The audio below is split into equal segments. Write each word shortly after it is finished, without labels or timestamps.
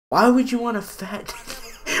Why would you want a fat?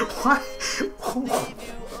 Why?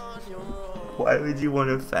 Why would you want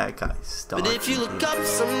a fat guy stalking? But if you look up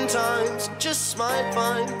sometimes, you just might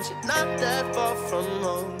find you're not that far from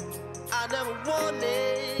home. I never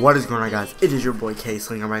wanted. What is going on, guys? It is your boy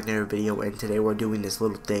KSlinky. I'm back in another video, and today we're doing this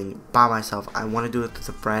little thing by myself. I want to do it with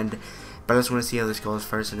a friend, but I just want to see how this goes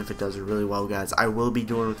first, and if it does really well, guys, I will be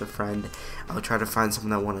doing it with a friend. I'll try to find someone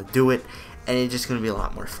that want to do it, and it's just going to be a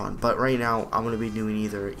lot more fun. But right now, I'm going to be doing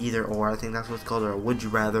either or. I think that's what it's called, or would you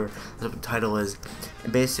rather. That's what the title is.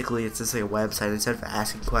 And basically, it's just like a website. Instead of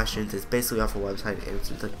asking questions, it's basically off a website, and it's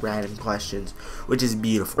just like random questions, which is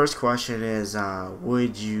beautiful. First question is,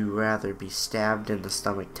 would you rather be stabbed in the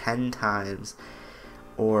stomach 10 times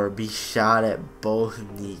or be shot at both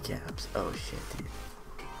kneecaps? Oh shit, dude.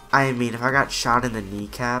 I mean, if I got shot in the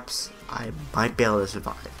kneecaps, I might be able to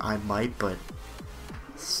survive. I might, but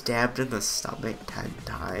stabbed in the stomach 10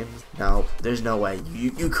 times? No, there's no way.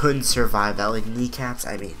 You couldn't survive that. Like, kneecaps,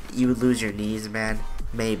 I mean, you would lose your knees, man.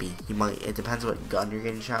 Maybe. You might. It depends what gun you're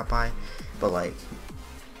getting shot by. But, like,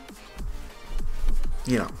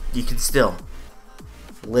 you know, you can still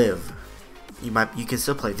live. You can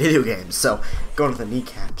still play video games. So, going to the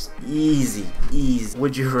kneecaps, easy.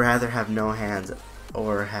 Would you rather have no hands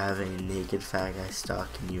or have a naked fat guy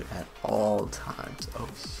stalking you at all times? Oh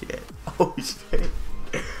shit. Oh shit.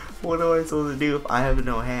 What am I supposed to do if I have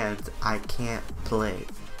no hands? I can't play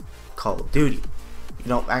Call of Duty. You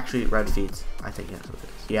know, actually, Red Feet. I think that's what it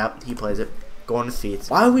is. Yep, he plays it. Go on his feet.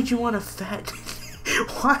 Why would you want a fat?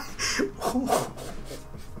 Why?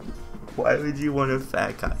 Why would you want a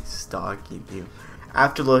fat guy stalking you?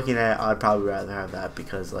 After looking at it, I'd probably rather have that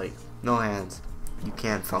because, like, no hands. You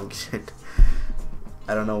can't function.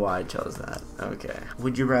 I don't know why I chose that. Okay.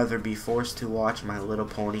 Would you rather be forced to watch My Little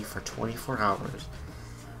Pony for 24 hours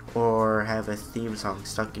or have a theme song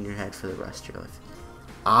stuck in your head for the rest of your life?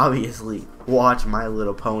 Obviously, watch My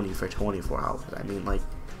Little Pony for 24 hours. I mean, like,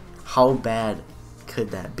 how bad could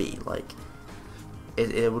that be? Like,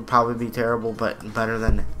 it would probably be terrible, but better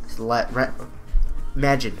than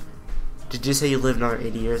imagine, did you say you live another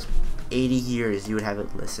 80 years? 80 years you would have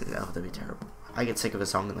it listened. Oh, that'd be terrible. I get sick of a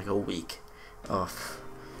song in like a week. Oh,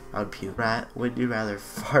 I would puke. Would you rather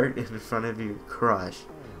fart in front of your crush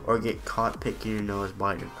or get caught picking your nose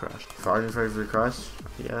by your crush? Fart in front of your crush?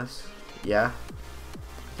 Yes. Yeah.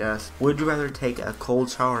 Yes. Would you rather take a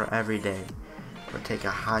cold shower every day or take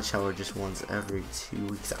a hot shower just once every 2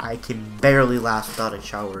 weeks? I can barely last without a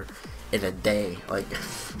shower in a day. Like,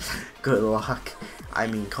 good luck. I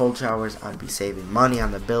mean, cold showers, I'd be saving money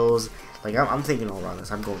on the bills. Like, I'm thinking all around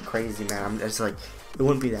this. I'm going crazy, man. It's like, it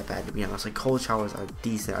wouldn't be that bad, to be honest. Like, cold showers are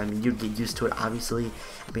decent. I mean, you'd get used to it, obviously.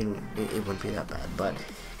 I mean, it wouldn't be that bad. But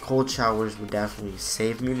cold showers would definitely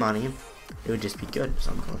save me money. It would just be good.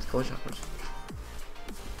 So I'm going with cold showers.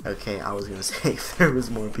 Okay, I was going to say if there was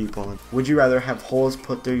more people on. Would you rather have holes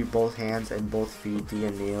put through both hands and both feet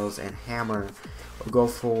via nails and hammer, or go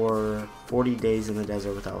for 40 days in the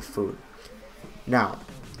desert without food? Now,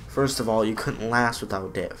 first of all, you couldn't last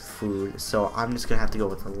without food, so I'm just going to have to go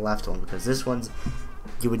with the left one, because this one's,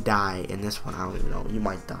 you would die, and this one, I don't even know, you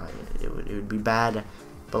might die. It would be bad,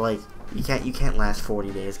 but like, you can't last 40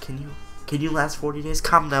 days. Can you last 40 days?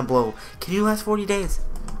 Comment down below. Can you last 40 days?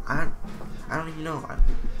 I don't even know. I'd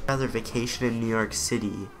rather vacation in New York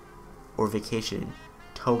City or vacation in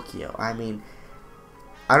Tokyo. I mean,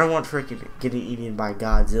 I don't want freaking getting eaten by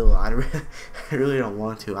Godzilla. I really don't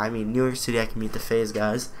want to. I mean, New York City, I can meet the FaZe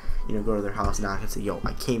guys. You know, go to their house, knock, and say, yo,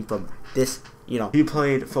 I came from this. You know, you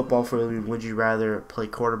played football for a living. Would you rather play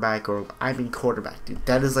quarterback or, I mean, quarterback, dude.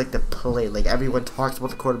 That is like the play. Like, everyone talks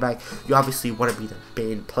about the quarterback. You obviously want to be the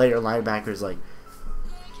main player. Linebackers, like,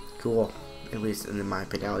 cool. At least in my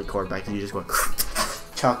opinion, I like quarterback. You just go,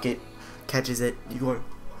 chuck it, catches it. You go.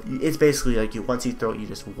 It's basically like once you throw it, you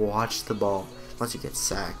just watch the ball. Once you get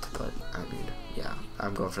sacked, but I mean, yeah,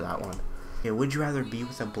 I'm going for that one. Okay, would you rather be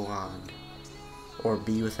with a blonde or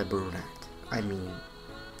be with a brunette? I mean,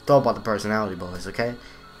 it's all about the personality, boys, okay?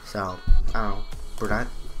 So, I don't know, brunette?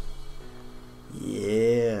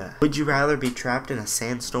 Yeah. Would you rather be trapped in a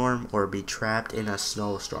sandstorm or be trapped in a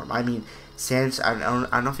snowstorm? I mean, I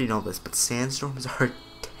don't know if you know this, but sandstorms are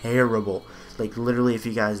terrible. Like, literally, if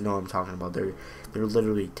you guys know what I'm talking about, they're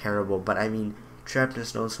literally terrible. But I mean, trapped in a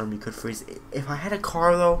snowstorm, you could freeze. If I had a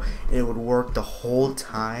car though, and it would work the whole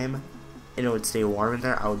time, and it would stay warm in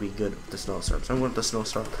there, I would be good with the snowstorm. So I'm going with the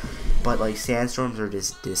snowstorm. But like, sandstorms are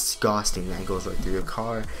just disgusting. That goes right through your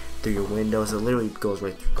car, through your windows. It literally goes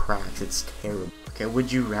right through cracks. It's terrible. Okay,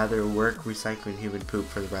 would you rather work recycling human poop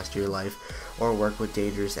for the rest of your life, or work with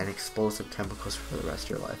dangerous and explosive chemicals for the rest of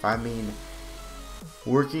your life? I mean,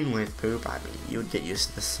 Working with poop, I mean, you would get used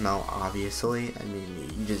to the smell, obviously. I mean,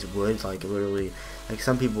 you just would, like, literally, like,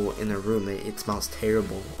 some people in their room, it smells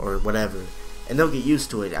terrible, or whatever, and they'll get used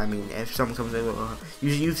to it. I mean, if someone comes in,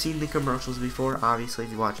 you've seen the commercials before, obviously,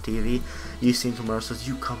 if you watch TV, you've seen commercials,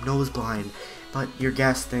 you come nose blind, but your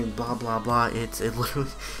gas thing, blah, blah, blah, it literally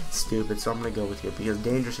stupid, so I'm gonna go with you, because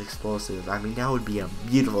dangerous explosive, I mean, that would be a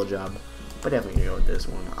beautiful job. But definitely gonna go with this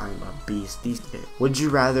one. I'm a beast. Would you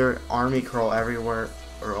rather army crawl everywhere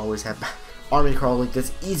or always have army crawl? Like,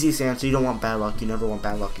 this easiest answer. You don't want bad luck. You never want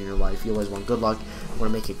bad luck in your life. You always want good luck. You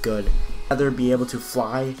want to make it good. Rather be able to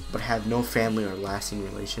fly but have no family or lasting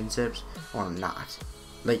relationships, or not.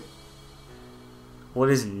 Like, what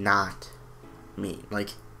does not mean? Like,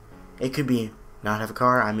 it could be not have a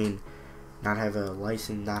car. I mean, not have a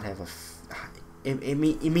license. Not have a. It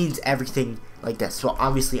means everything like that. So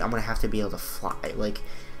obviously I'm gonna have to be able to fly. Like,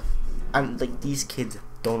 I'm like, these kids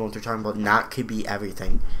don't know what they're talking about. Not could be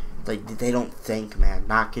everything. Like, they don't think, man.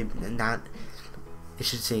 Not could not. It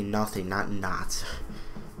should say nothing, not not.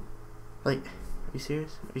 Like, are you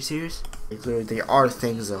serious? Are you serious? Like, literally, there are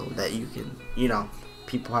things though that you can, you know,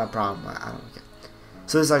 people have problems. I don't care.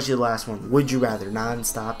 So this is actually the last one. Would you rather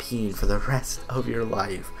non-stop peeing for the rest of your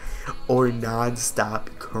life, or non-stop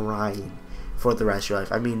crying for the rest of your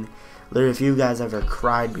life? I mean, literally, if you guys ever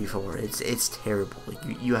cried before, it's terrible. Like,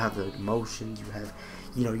 you have the emotions, you have,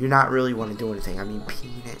 you know, you're not really want to do anything. I mean,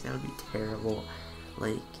 peeing, that would be terrible.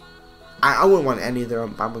 Like, I wouldn't want any of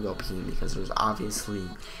them. I'm gonna go peeing, because there's obviously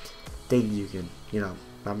things you can, you know,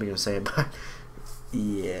 I'm not gonna say it, but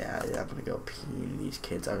yeah, I'm gonna go peeing. These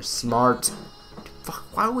kids are smart. Fuck,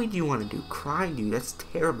 why would you want to do crying, dude? That's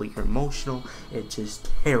terrible. You're emotional. It's just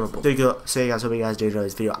terrible. There you go. So, guys, hope you guys did enjoy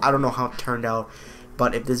this video. I don't know how it turned out,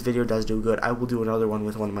 but if this video does do good, I will do another one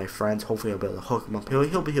with one of my friends. Hopefully, I'll be able to hook him up.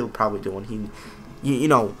 He'll probably do one. You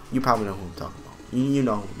know, you probably know who I'm talking about. You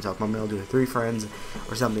know who I'm talking about. Maybe I'll do it with 3 friends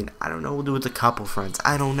or something. I don't know. We'll do it with a couple friends.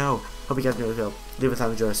 I don't know. Hope you guys enjoyed the video. Leave a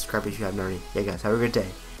thumbs up, subscribe if you haven't already. Yeah, guys, have a good day.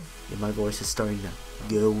 And my voice is starting to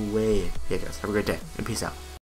go away. Yeah, guys, have a great day, and peace out.